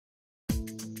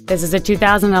This is a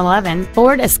 2011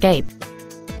 Ford Escape.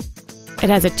 It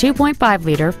has a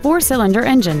 2.5-liter four-cylinder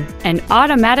engine, an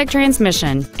automatic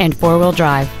transmission, and four-wheel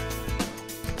drive.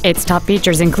 Its top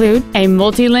features include a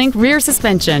multi-link rear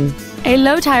suspension, a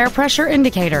low tire pressure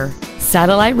indicator,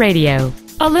 satellite radio,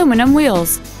 aluminum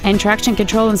wheels, and traction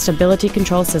control and stability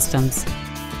control systems.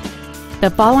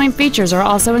 The following features are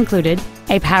also included: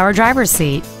 a power driver's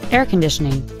seat, air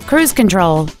conditioning, cruise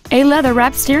control, a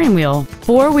leather-wrapped steering wheel,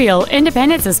 four-wheel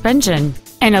independent suspension,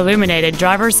 an illuminated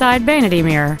driver's side vanity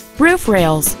mirror, roof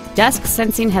rails,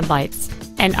 dusk-sensing headlights,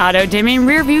 an auto-dimming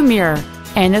rear-view mirror,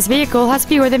 and this vehicle has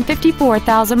fewer than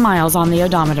 54,000 miles on the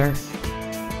odometer.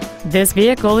 This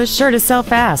vehicle is sure to sell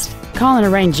fast. Call and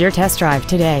arrange your test drive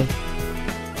today.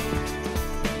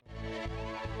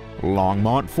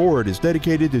 Longmont Ford is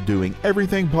dedicated to doing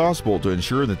everything possible to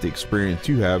ensure that the experience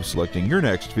you have selecting your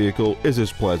next vehicle is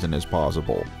as pleasant as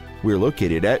possible. We're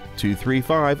located at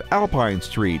 235 Alpine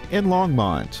Street in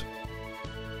Longmont.